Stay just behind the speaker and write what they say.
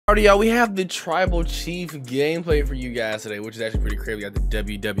Alright, y'all, we have the Tribal Chief gameplay for you guys today, which is actually pretty crazy. We got the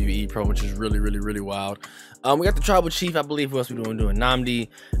WWE Pro, which is really wild. We got the Tribal Chief. I believe who else we doing Nnamdi.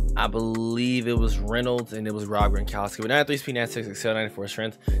 I believe it was Reynolds and it was Gronkowski. With 93 speed, 96 excel, 94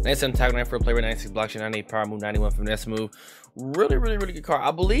 strength, 97 tackle, 94 play rate, 96 block shot, 98 power move, 91 finesse move. Really good card.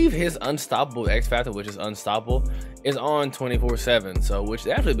 I believe his unstoppable X Factor, which is unstoppable, is on 24/7. So which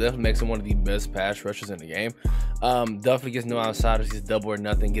definitely makes him one of the best pass rushers in the game. Definitely gets no outsiders, gets double or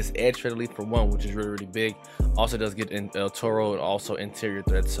nothing, gets edge readily for one, which is really big. Also does get in El Toro and also interior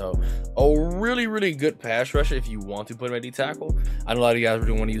threats. So a really good pass rusher if you want to put him at D tackle. I know a lot of you guys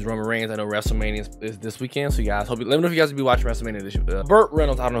really want to use Roman Reigns. I know WrestleMania is this weekend, so you guys let me know if you guys will be watching WrestleMania this year. Burt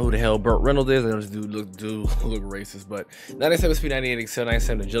Reynolds, I don't know who the hell Burt Reynolds is. I know this dude look racist, but 97 speed, 98 excel,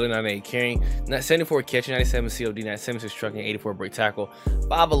 97 agility, 98 carrying, 74 catching, 97 COD, 76 trucking, 84 break tackle,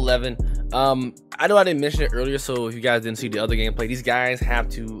 5'11". I know I didn't mention it earlier, so if you guys didn't see the other gameplay, these guys you have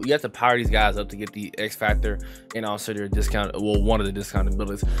to power these guys up to get the X Factor and also their discount, well, one of the discounted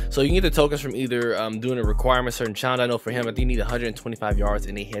abilities. So you can get the tokens from either doing a requirement, certain challenge. I know for him, I think you need 125 yards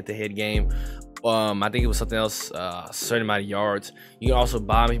in a head-to-head game. I think it was something else, a certain amount of yards. You can also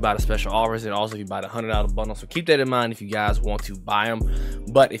buy them if you buy the special offers, and also if you buy the $100 bundle. So keep that in mind if you guys want to buy them.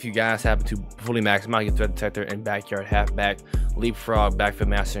 But if you guys happen to fully max them out, get threat detector and backyard halfback, leapfrog, backfield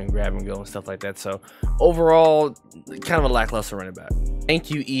master, and grab and go and stuff like that. So overall, kind of a lackluster running back. Thank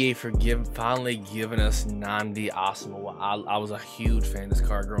you, EA, for finally giving us Nnamdi Asomugha. I was a huge fan of this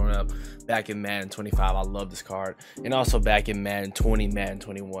card growing up. Back in Madden 25, I love this card. And also back in Madden 20, Madden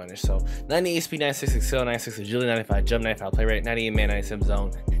 21. So 98 speed, 96 excel, 96 agility, 95 jump, 95 play rate, 98 man, 97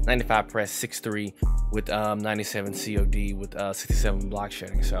 zone, 95 press, 6'3", with 97 COD, with 67 block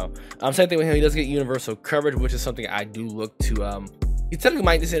shedding. So same thing with him. He does get universal coverage, which is something I do look to. He technically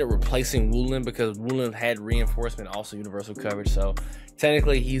might just end up replacing Woolen, because Woolen had reinforcement, also universal coverage. So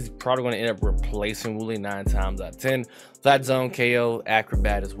technically, he's probably going to end up replacing Woolen 9 times out of 10. Flat zone, KO,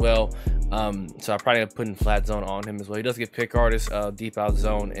 acrobat as well. So I probably end up putting flat zone on him as well. He does get pick artist, deep out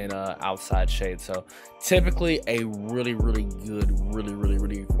zone, and outside shade. So typically a really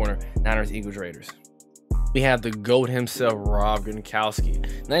good corner. Niners, Eagles, Raiders. We have the GOAT himself,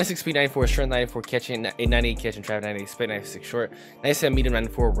 Gronkowski. 96 speed, 94 strength, 94 catching, 98 catching, trap, 98 spit, 96 short, 97 medium,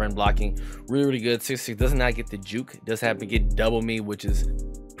 94 run blocking. Really good. 6'6", does not get the juke. Does happen to get double me, which is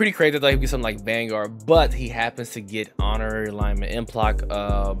pretty crazy. That he'd be something like Vanguard, but he happens to get honorary alignment and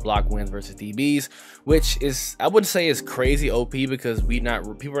block wins versus DBs, which is, I wouldn't say is crazy OP, because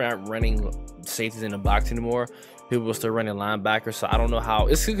people are not running safeties in the box anymore. People are still running linebackers, so I don't know how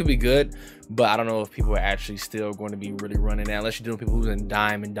it could be good, but I don't know if people are actually still going to be really running that, unless you're doing people who's in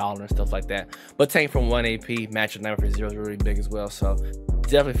dime and dollar and stuff like that. But tank from 1 AP, matchup 9 for 0 is really big as well, so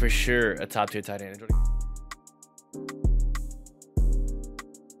definitely for sure a top tier tight end.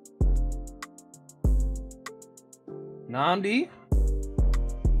 Nnamdi,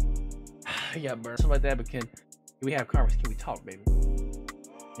 yeah, burn something like that, but can we have conversation? Can we talk, baby?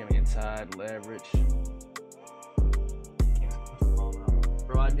 Can we inside leverage?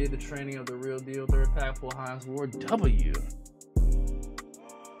 Bro, I did the training of the real deal, third pack, full Heinz Ward W.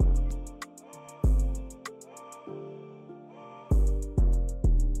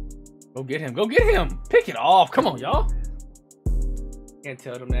 Go get him, pick it off. Come on, y'all. Can't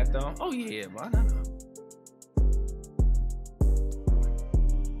tell them that though. Oh yeah, man. I know.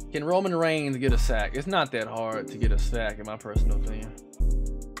 Can Roman Reigns get a sack? It's not that hard to get a sack, in my personal opinion.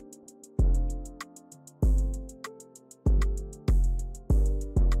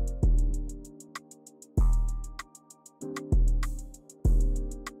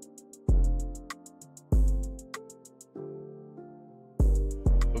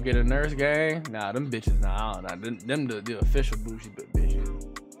 Go get a nurse gang? Nah, them bitches, nah, them the official bougie bitches.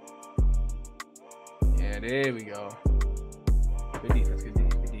 Yeah, there we go. Good defense, good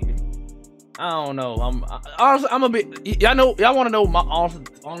defense. I don't know. I'm a bit. Y'all want to know my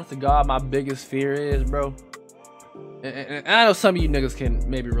honest to God, my biggest fear is, bro. And I know some of you niggas can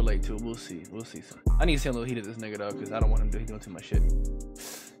maybe relate to it. We'll see. I need to see a little heat at this nigga though, because I don't want him to be doing too much shit.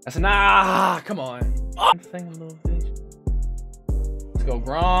 That's a nah. Come on. Oh. Little bitch. Let's go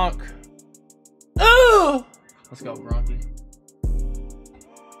Gronk. Oh. Let's go Gronky.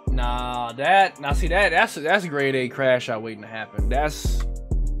 Nah, see that's grade A crash out waiting to happen. That's.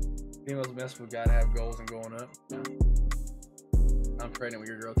 You know, best we gotta have goals and going up. Yeah. I'm pregnant when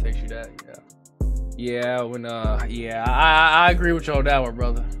your girl takes you that. Yeah. Yeah. I agree with you on that one,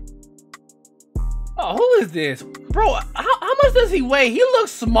 brother. Oh, who is this, bro? How much does he weigh? He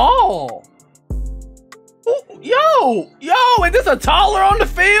looks small. Ooh, yo, is this a taller on the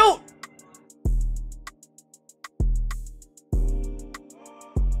field?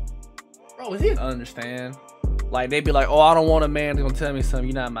 Bro, is he understand? Like they be like, oh, I don't want a man that's gonna tell me something.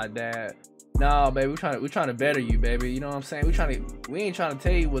 You're not my dad. Nah, baby, we're trying to better you, baby. You know what I'm saying? We ain't trying to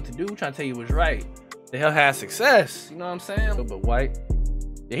tell you what to do. We're trying to tell you what's right. The hell has success. You know what I'm saying? But white.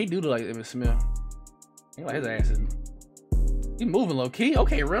 Yeah, he do look like Emmitt Smith. He like his ass is. He moving low key.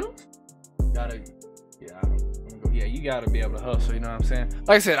 Okay, Reynolds. Yeah, you gotta be able to hustle. You know what I'm saying?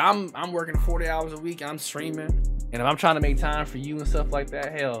 Like I said, I'm working 40 hours a week. I'm streaming, and if I'm trying to make time for you and stuff like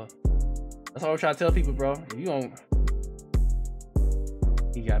that, hell, that's all I try to tell people, bro. If you don't,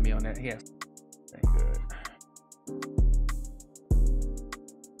 he got me on that. Yes, thank good.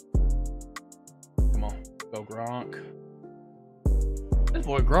 Come on, go Gronk. This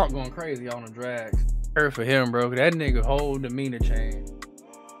boy Gronk going crazy on the drags. Heard for him, bro. That nigga whole demeanor change.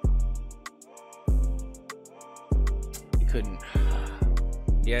 He couldn't.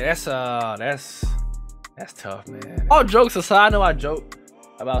 Yeah, that's tough, man. All jokes aside, I know I joke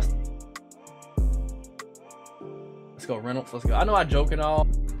about. Let's go, Reynolds. Let's go. I know I joke and all.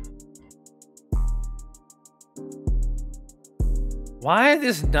 Why is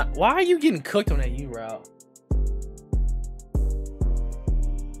this not? Why are you getting cooked on that U route?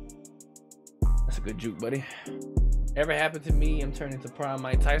 That's a good juke, buddy. Ever happened to me? I'm turning to prime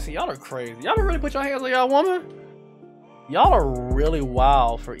Mike Tyson. Y'all are crazy. Y'all don't really put your hands on y'all woman. Y'all are really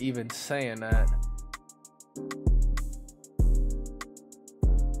wild for even saying that.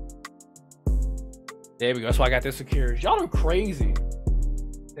 There we go. That's why I got this secured. Y'all are crazy.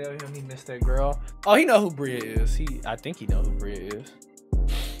 Tell him he missed that girl. Oh, he know who Bria is. I think he know who Bria is.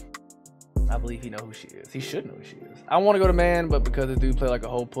 I believe he know who she is. He should know who she is. I want to go to man, but because this dude play like a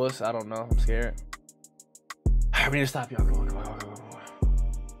whole puss, I don't know. I'm scared. All right, we need to stop y'all. Come on.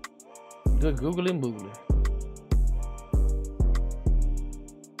 Good googly boogly.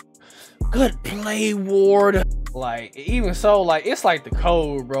 Good play, Ward. Like, even so, like, it's like the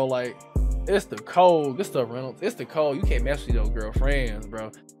code, bro. Like, it's the code. It's the Reynolds. It's the code. You can't mess with those girlfriends, bro.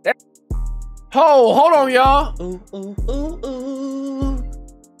 Hold on, y'all. Ooh, ooh, ooh, ooh.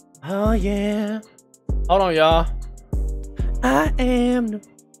 Oh, yeah. Hold on, y'all. I am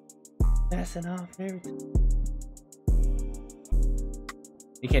passing off everything.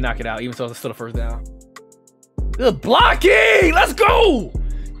 You can't knock it out, even so it's still a first down. Good blocking! Let's go!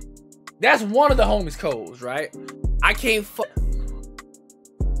 That's one of the homies' codes, right? I can't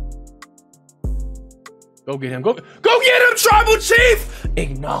Go get him. Go get him, Tribal Chief!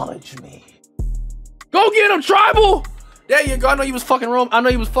 Acknowledge me. Go get him, Tribal! There you go. I know you was fucking Rome. I know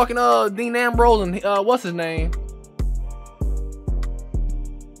you was fucking Dean Ambrose and what's his name?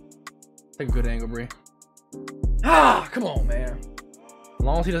 Take a good angle, Bree. Ah, come on, man. As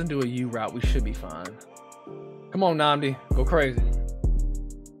long as he doesn't do a U route, we should be fine. Come on, Nnamdi. Go crazy.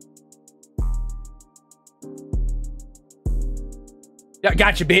 Yeah,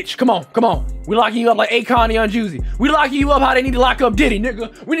 got you, bitch. Come on, come on. We locking you up like Akon and Young Juicy. We locking you up how they need to lock up Diddy,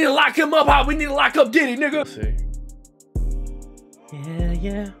 nigga. We need to lock him up how we need to lock up Diddy, nigga. Let's see.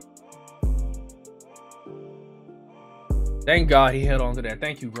 Yeah. Thank God he held on to that.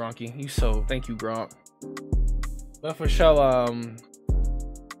 Thank you, Gronky. Thank you, Gronk. But for sure,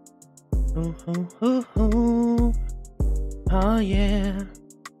 oh yeah.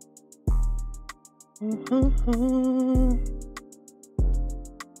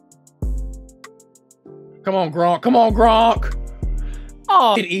 Come on, Gronk. Come on, Gronk.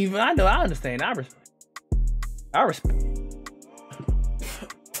 Oh, even. I know. I understand. I respect.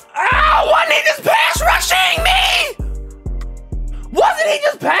 Ow! Wasn't he just pass rushing me? Wasn't he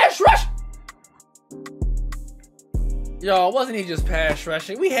just pass rush? Yo, wasn't he just pass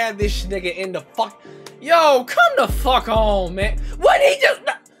rushing? We had this nigga in the fuck. Yo, come the fuck on, man. Wasn't he just?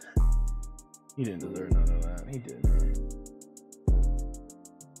 He didn't deserve none of that. He didn't.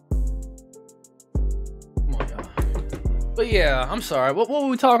 Come on, y'all. But yeah, I'm sorry. What were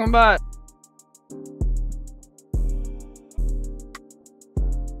we talking about?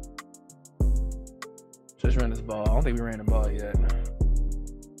 Just ran this ball. I don't think we ran the ball yet.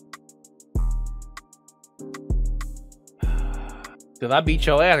 Cause I beat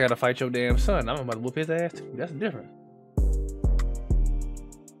your ass, I gotta fight your damn son. I'm about to whoop his ass too. That's the difference.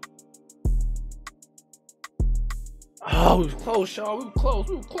 Oh, we was close, Shaw. We were close.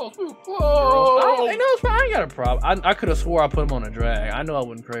 We were close. We were close. I ain't got a problem. I could have swore I put him on a drag. I know I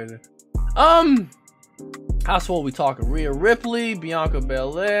wasn't crazy. I swore we talking Rhea Ripley, Bianca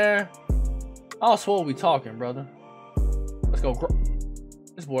Belair. I swore we talking, brother. Let's go.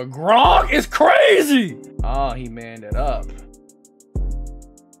 This boy Gronk is crazy. Oh, he manned it up.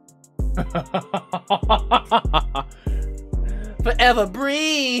 Forever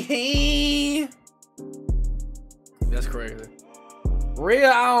breathe. That's crazy. Real,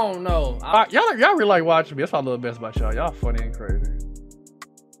 I don't know. Y'all really like watching me. That's why I love best about y'all. Y'all funny and crazy.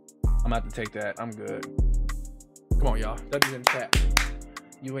 I'm gonna have to take that. I'm good. Come on, y'all. W's in the chat.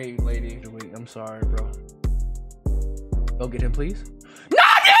 You ain't lady. I'm sorry, bro. Go get him, please.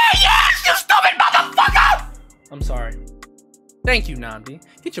 Nnamdi! Yes, you stupid motherfucker! I'm sorry. Thank you, Nnamdi.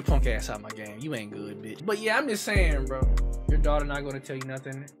 Get your punk ass out of my game. You ain't good, bitch. But yeah, I'm just saying, bro. Your daughter not gonna tell you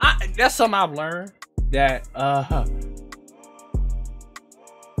nothing. That's something I've learned. That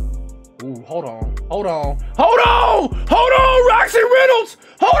ooh, hold on, Roxy Reynolds,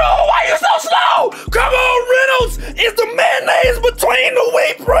 hold on, why you so slow? Come on, Reynolds, it's the mayonnaise between the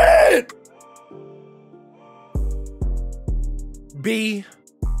wheat bread.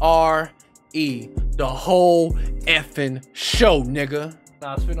 B-R-E, the whole effing show, nigga.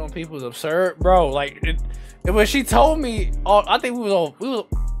 Nah, spitting on people is absurd, bro. Like, when she told me, I think we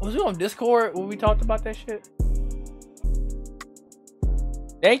was on Discord when we talked about that shit.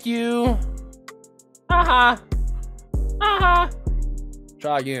 Thank you. Haha. Haha.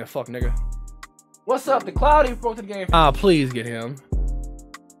 Try again, fuck nigga. What's up? The Cloudy broke to the game. Please get him.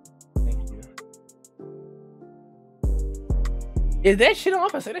 Thank you. Is that shit on?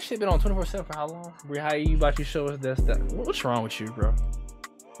 I say that shit been on 24/7 for how long? How you about to show us that? What's wrong with you, bro?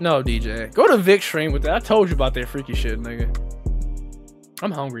 No, DJ. Go to Vic's stream with that. I told you about that freaky shit, nigga.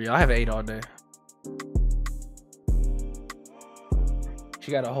 I'm hungry. I haven't ate all day.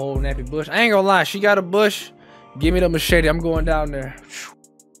 She got a whole nappy bush. I ain't gonna lie, she got a bush. Give me the machete. I'm going down there.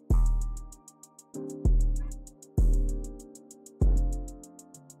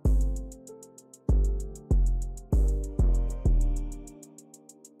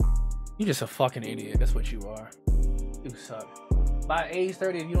 You just a fucking idiot. That's what you are. You suck. By age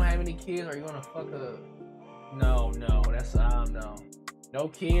 30, if you don't have any kids, are you gonna fuck up? No, that's no. No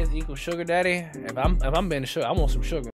kids equals sugar daddy. If I'm being sugar, I want some sugar.